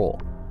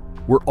control.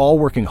 We're all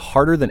working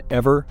harder than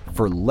ever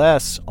for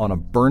less on a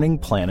burning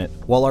planet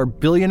while our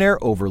billionaire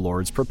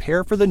overlords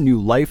prepare for the new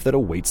life that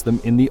awaits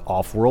them in the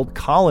off-world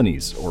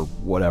colonies or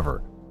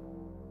whatever.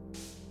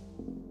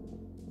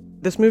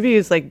 This movie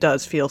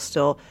does feel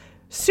still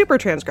super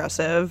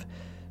transgressive,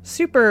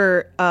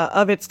 super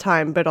of its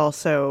time, but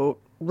also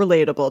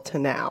relatable to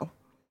now.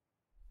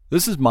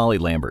 This is Molly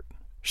Lambert.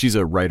 She's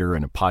a writer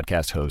and a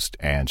podcast host,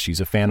 and she's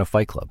a fan of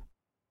Fight Club.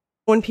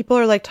 When people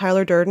are like,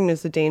 Tyler Durden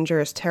is a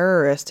dangerous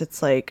terrorist,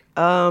 it's like,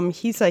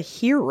 he's a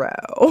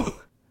hero.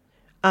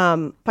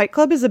 Fight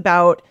Club is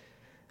about,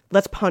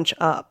 let's punch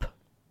up.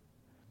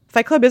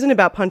 Fight Club isn't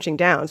about punching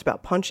down, it's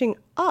about punching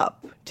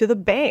up to the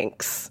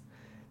banks.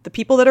 The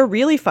people that are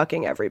really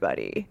fucking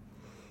everybody.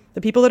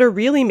 The people that are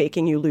really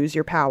making you lose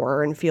your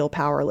power and feel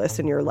powerless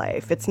in your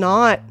life. It's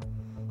not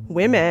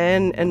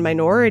women and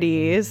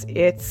minorities,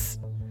 it's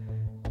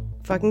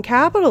fucking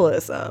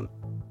capitalism.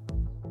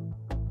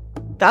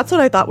 That's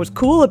what I thought was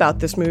cool about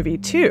this movie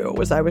too,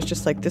 was I was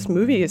just like, this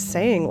movie is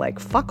saying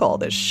like, fuck all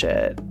this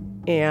shit.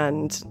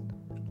 And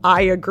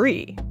I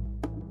agree.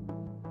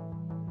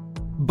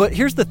 But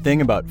here's the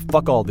thing about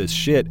fuck all this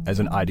shit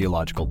as an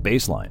ideological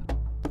baseline.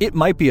 It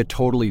might be a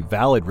totally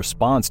valid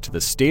response to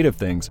the state of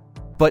things,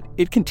 but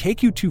it can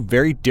take you to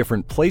very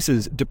different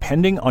places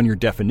depending on your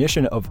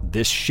definition of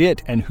this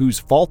shit and whose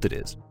fault it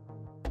is.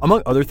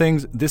 Among other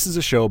things, this is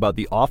a show about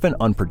the often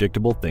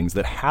unpredictable things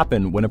that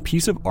happen when a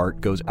piece of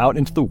art goes out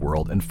into the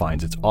world and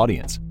finds its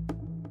audience.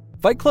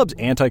 Fight Club's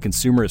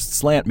anti-consumerist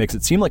slant makes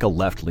it seem like a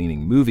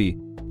left-leaning movie,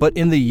 but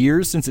in the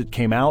years since it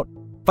came out,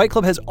 Fight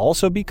Club has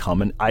also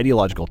become an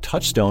ideological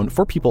touchstone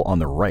for people on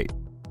the right,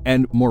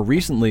 and more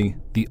recently,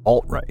 the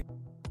alt-right.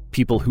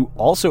 People who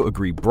also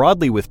agree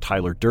broadly with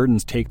Tyler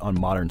Durden's take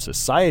on modern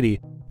society,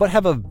 but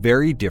have a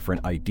very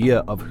different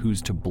idea of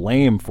who's to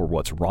blame for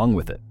what's wrong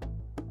with it.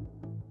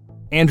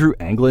 Andrew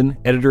Anglin,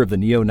 editor of the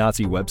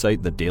neo-Nazi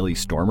website The Daily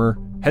Stormer,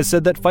 has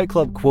said that Fight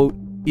Club, quote,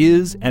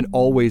 is and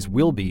always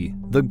will be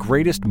the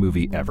greatest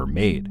movie ever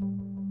made.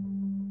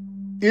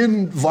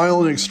 In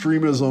violent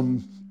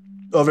extremism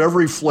of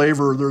every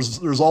flavor,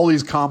 there's all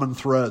these common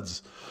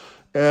threads.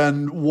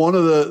 And one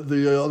of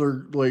the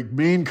other like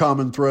main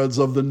common threads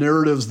of the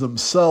narratives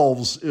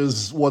themselves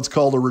is what's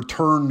called a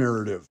return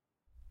narrative.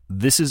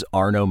 This is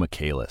Arno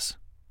Michaelis.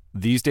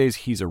 These days,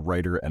 he's a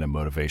writer and a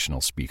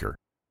motivational speaker.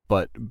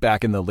 But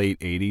back in the late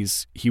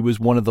 80s, he was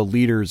one of the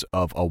leaders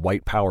of a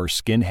white power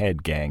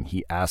skinhead gang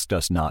he asked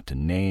us not to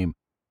name,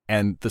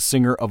 and the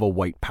singer of a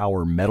white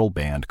power metal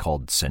band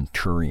called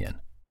Centurion.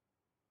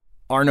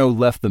 Arno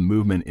left the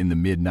movement in the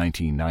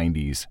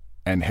mid-1990s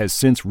and has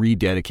since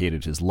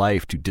rededicated his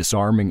life to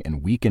disarming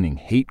and weakening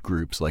hate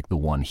groups like the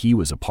one he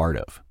was a part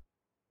of.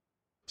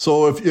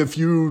 So if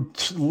you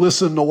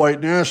listen to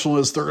white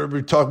nationalists, they're going to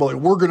be talking about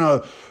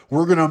like,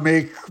 we're gonna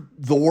make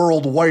the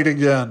world white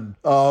again.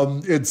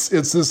 It's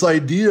this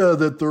idea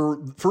that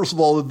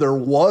that there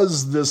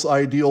was this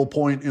ideal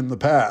point in the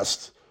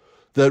past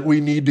that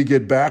we need to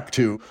get back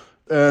to.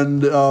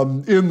 And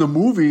in the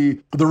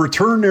movie, the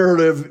return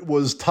narrative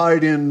was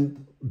tied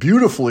in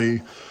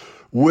beautifully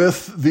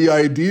with the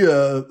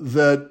idea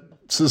that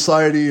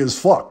society is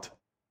fucked.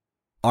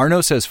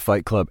 Arno says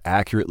Fight Club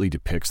accurately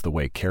depicts the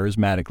way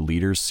charismatic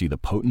leaders see the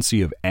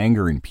potency of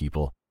anger in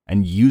people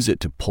and use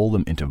it to pull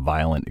them into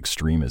violent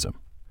extremism.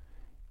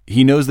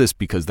 He knows this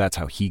because that's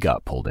how he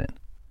got pulled in.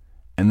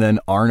 And then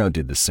Arno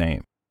did the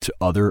same to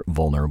other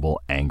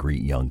vulnerable, angry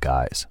young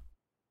guys.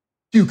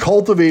 You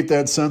cultivate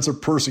that sense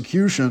of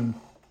persecution.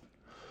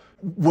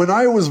 When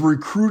I was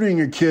recruiting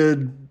a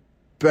kid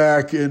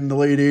back in the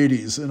late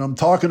 80s, and I'm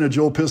talking to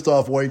Joe Pissed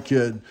Off White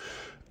Kid,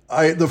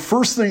 the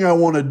first thing I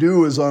want to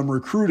do as I'm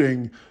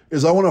recruiting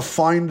is I want to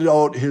find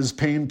out his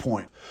pain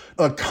point.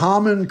 A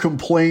common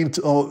complaint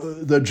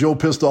that Joe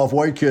Pissed Off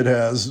White Kid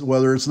has,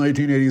 whether it's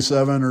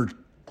 1987 or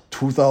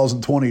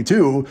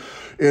 2022,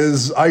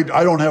 is I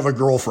don't have a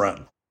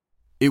girlfriend.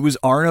 It was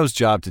Arno's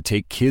job to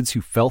take kids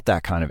who felt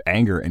that kind of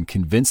anger and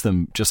convince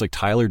them, just like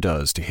Tyler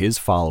does to his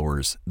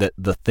followers, that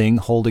the thing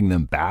holding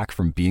them back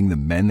from being the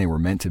men they were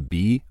meant to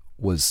be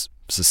was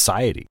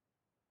society,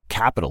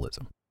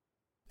 capitalism.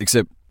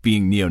 Except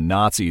being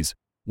neo-Nazis,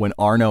 when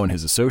Arno and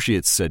his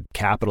associates said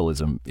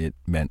capitalism, it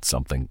meant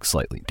something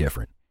slightly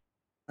different.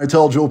 I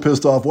tell Joe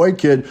Pissed Off White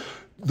Kid,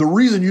 the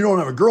reason you don't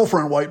have a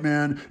girlfriend, white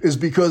man, is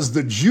because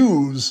the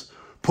Jews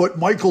put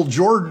Michael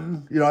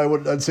Jordan,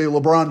 I'd say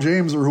LeBron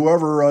James or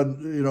whoever,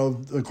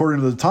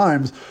 according to the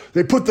Times,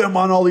 they put them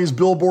on all these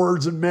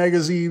billboards and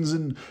magazines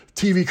and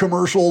TV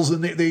commercials,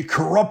 and they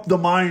corrupt the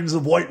minds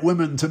of white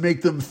women to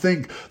make them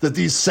think that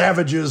these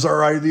savages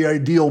are the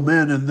ideal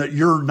men and that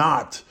you're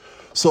not.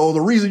 So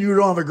the reason you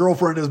don't have a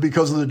girlfriend is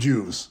because of the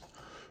Jews.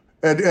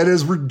 And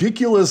as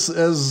ridiculous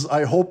as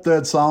I hope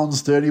that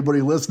sounds to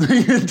anybody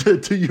listening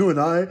to you and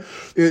I,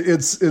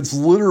 it's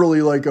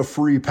literally like a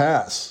free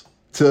pass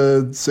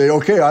to say,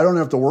 okay, I don't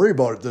have to worry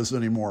about this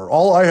anymore.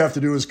 All I have to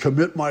do is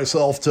commit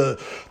myself to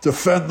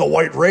defend the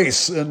white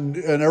race and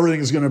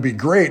everything's going to be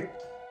great.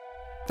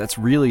 That's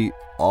really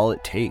all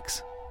it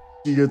takes.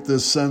 You get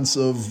this sense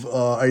of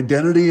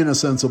identity and a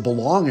sense of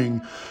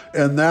belonging,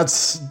 and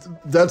that's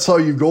how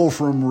you go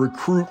from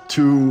recruit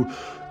to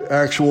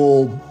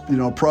actual,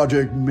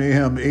 Project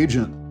Mayhem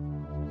agent.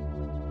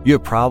 You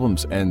have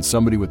problems, and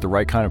somebody with the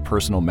right kind of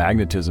personal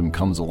magnetism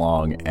comes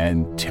along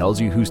and tells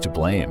you who's to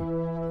blame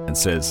and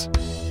says,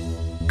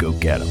 go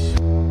get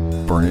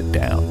them. Burn it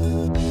down.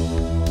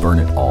 Burn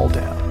it all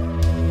down.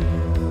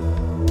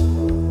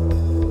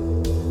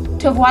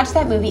 To have watched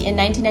that movie in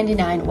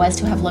 1999 was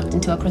to have looked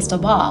into a crystal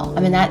ball.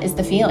 I mean, that is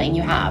the feeling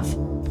you have.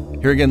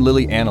 Here again,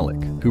 Lily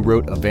Analik, who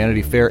wrote a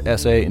Vanity Fair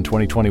essay in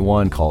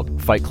 2021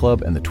 called Fight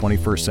Club and the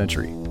 21st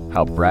Century,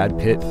 How Brad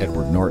Pitt,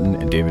 Edward Norton,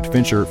 and David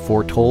Fincher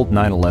Foretold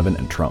 9/11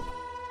 and Trump.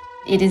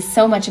 It is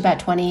so much about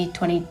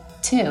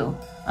 2022,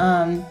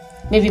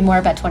 maybe more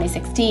about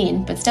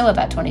 2016, but still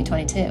about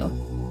 2022.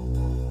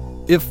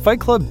 If Fight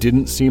Club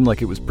didn't seem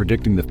like it was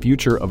predicting the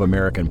future of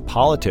American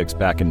politics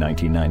back in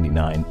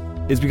 1999,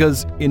 it's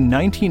because in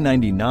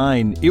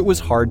 1999, it was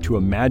hard to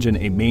imagine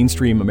a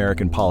mainstream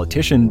American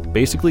politician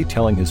basically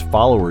telling his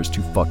followers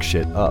to fuck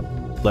shit up,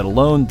 let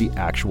alone the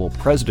actual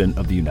president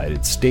of the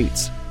United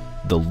States,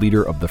 the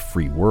leader of the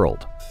free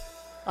world.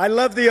 I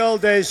love the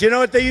old days. You know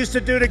what they used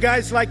to do to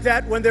guys like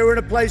that when they were in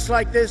a place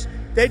like this?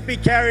 They'd be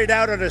carried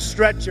out on a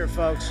stretcher,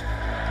 folks.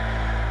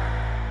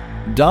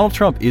 Donald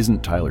Trump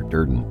isn't Tyler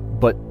Durden,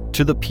 but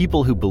to the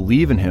people who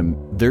believe in him,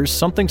 there's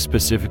something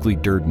specifically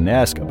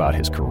Durden-esque about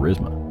his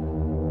charisma.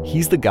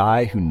 He's the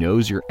guy who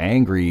knows you're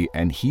angry,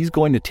 and he's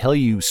going to tell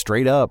you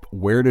straight up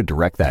where to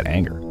direct that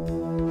anger.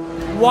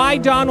 Why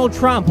Donald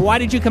Trump? Why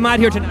did you come out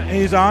here tonight?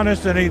 He's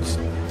honest and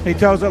he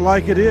tells it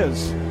like it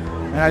is.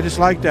 And I just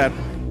like that.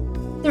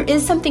 There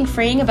is something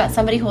freeing about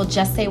somebody who will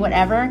just say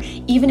whatever,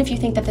 even if you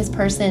think that this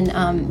person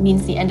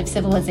means the end of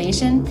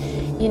civilization,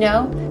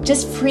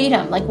 just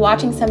freedom, like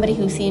watching somebody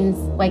who seems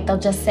like they'll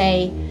just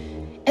say,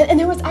 and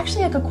there was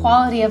actually like a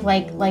quality of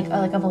like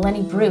of a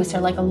Lenny Bruce or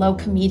like a low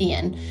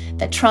comedian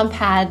that Trump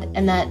had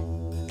and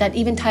that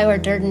even Tyler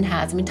Durden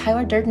has. I mean,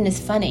 Tyler Durden is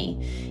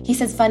funny. He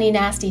says funny,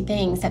 nasty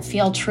things that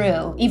feel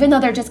true, even though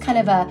they're just kind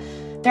of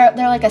they're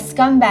like a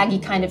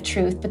scumbaggy kind of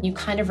truth, but you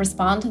kind of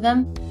respond to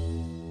them.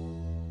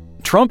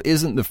 Trump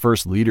isn't the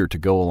first leader to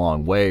go a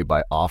long way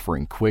by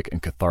offering quick and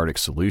cathartic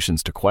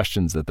solutions to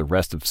questions that the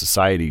rest of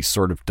society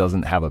sort of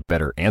doesn't have a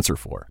better answer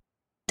for.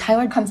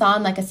 Tyler comes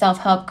on like a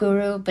self-help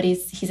guru, but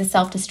he's a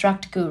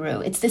self-destruct guru.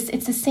 It's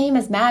the same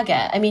as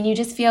MAGA. I mean, you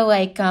just feel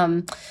like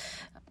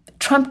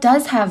Trump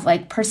does have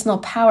like personal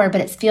power,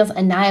 but it feels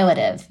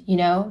annihilative, you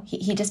know?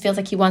 He just feels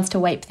like he wants to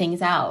wipe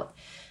things out.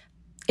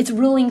 It's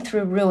ruling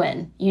through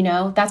ruin, you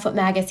know? That's what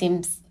MAGA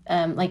seems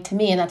like to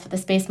me, and that's what the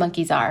Space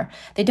Monkeys are.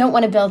 They don't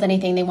want to build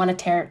anything. They want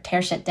to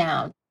tear shit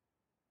down.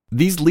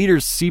 These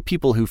leaders see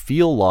people who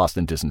feel lost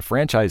and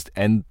disenfranchised,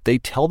 and they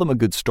tell them a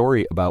good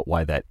story about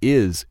why that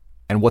is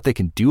and what they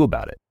can do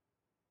about it.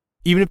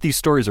 Even if these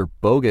stories are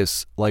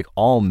bogus, like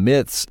all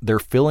myths, they're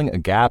filling a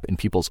gap in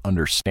people's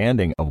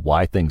understanding of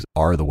why things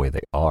are the way they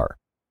are.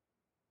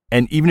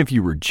 And even if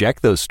you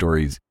reject those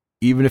stories,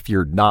 even if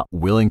you're not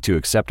willing to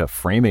accept a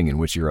framing in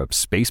which you're a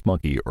space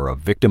monkey or a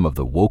victim of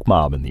the woke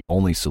mob and the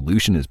only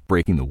solution is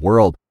breaking the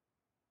world,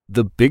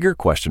 the bigger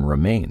question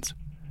remains.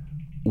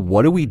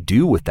 What do we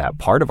do with that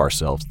part of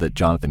ourselves that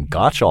Jonathan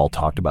Gottschall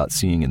talked about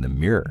seeing in the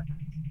mirror?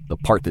 The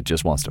part that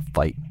just wants to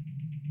fight.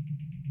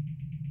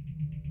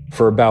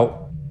 For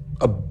about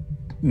 1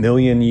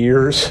 million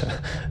years,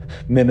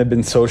 men have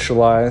been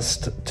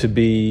socialized to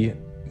be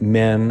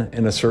men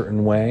in a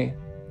certain way.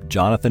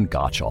 Jonathan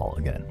Gottschall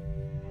again.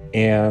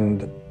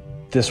 And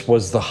this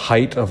was the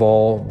height of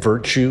all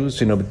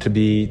virtues, you know, to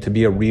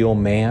be a real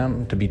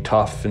man, to be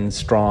tough and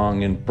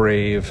strong and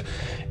brave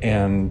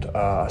and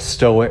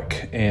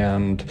stoic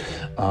and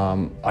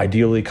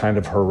ideally kind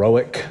of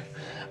heroic.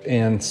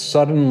 And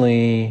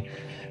suddenly,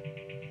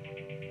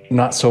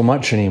 not so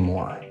much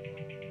anymore.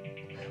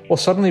 Well,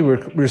 suddenly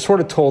we're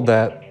sort of told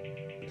that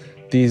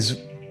these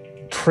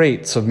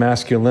traits of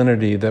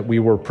masculinity that we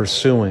were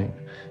pursuing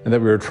and that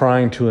we were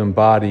trying to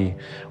embody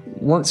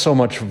weren't so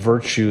much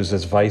virtues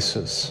as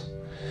vices.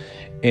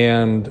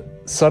 And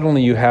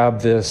suddenly you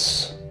have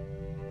this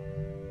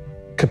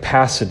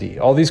capacity,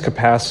 all these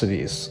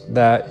capacities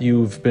that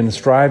you've been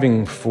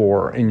striving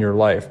for in your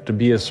life to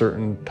be a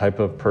certain type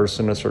of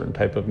person, a certain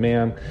type of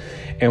man.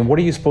 And what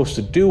are you supposed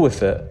to do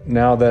with it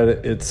now that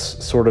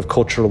it's sort of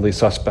culturally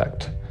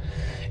suspect?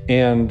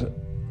 And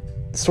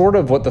sort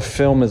of what the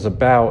film is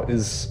about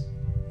is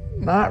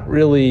not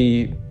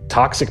really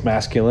toxic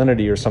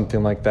masculinity or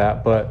something like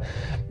that, but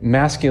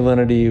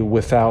masculinity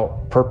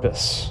without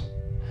purpose.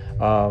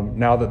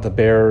 Now that the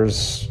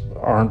bears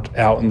aren't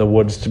out in the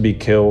woods to be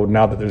killed,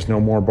 now that there's no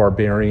more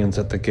barbarians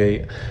at the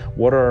gate,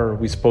 what are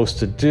we supposed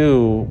to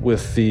do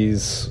with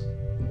these?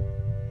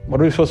 What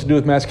are we supposed to do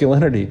with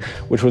masculinity,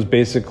 which was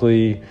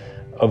basically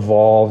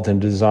evolved and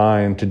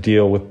designed to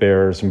deal with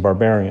bears and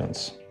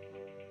barbarians?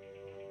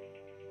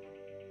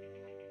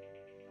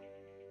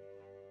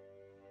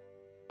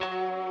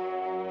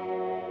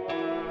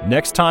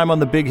 Next time on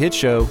The Big Hit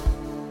Show,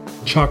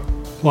 Chuck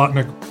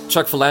Palahniuk.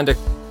 Chuck Palahniuk.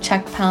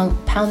 Chuck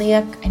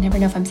Palahniuk. I never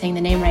know if I'm saying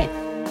the name right.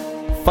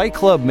 Fight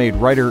Club made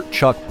writer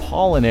Chuck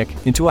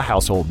Palahniuk into a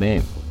household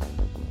name.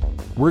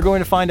 We're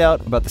going to find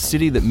out about the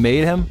city that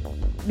made him.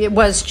 It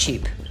was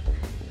cheap,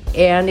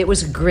 and it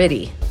was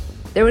gritty.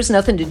 There was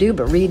nothing to do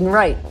but read and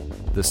write.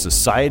 The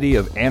Society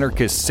of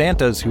Anarchist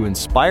Santas who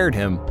inspired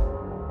him.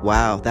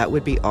 Wow, that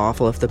would be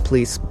awful if the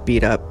police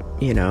beat up,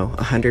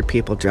 100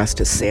 people dressed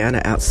as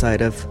Santa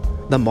outside of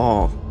the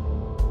mall.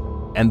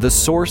 And the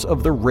source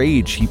of the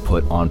rage he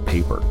put on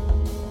paper.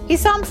 He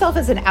saw himself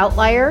as an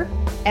outlier,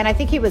 and I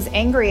think he was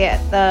angry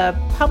at the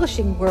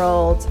publishing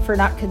world for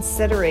not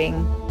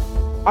considering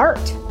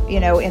art,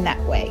 in that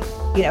way.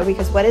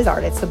 Because what is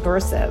art? It's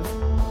subversive.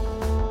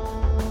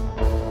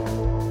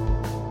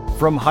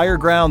 From Higher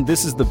Ground,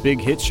 this is The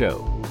Big Hit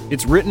Show.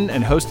 It's written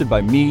and hosted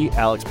by me,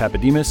 Alex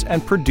Papademos,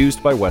 and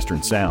produced by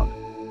Western Sound.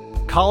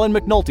 Colin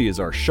McNulty is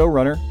our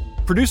showrunner.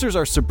 Producers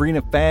are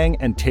Sabrina Fang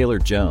and Taylor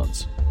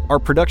Jones. Our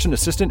production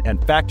assistant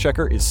and fact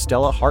checker is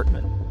Stella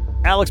Hartman.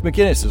 Alex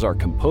McInnes is our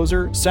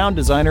composer, sound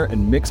designer,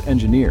 and mix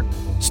engineer.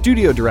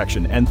 Studio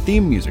direction and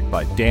theme music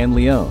by Dan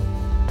Leone.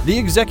 The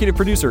executive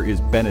producer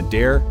is Ben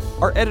Adair.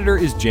 Our editor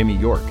is Jamie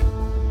York.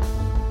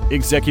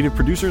 Executive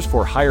producers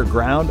for Higher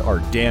Ground are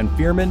Dan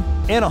Fierman,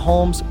 Anna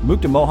Holmes,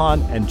 Mukta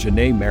Mohan, and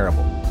Janae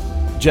Marable.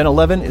 Jenna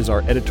Levin is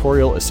our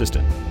editorial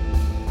assistant.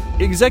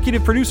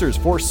 Executive producers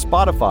for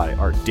Spotify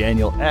are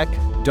Daniel Eck,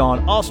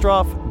 Dawn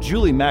Ostroff,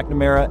 Julie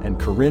McNamara, and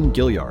Corinne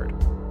Gilliard.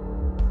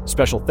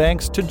 Special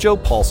thanks to Joe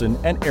Paulson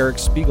and Eric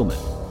Spiegelman.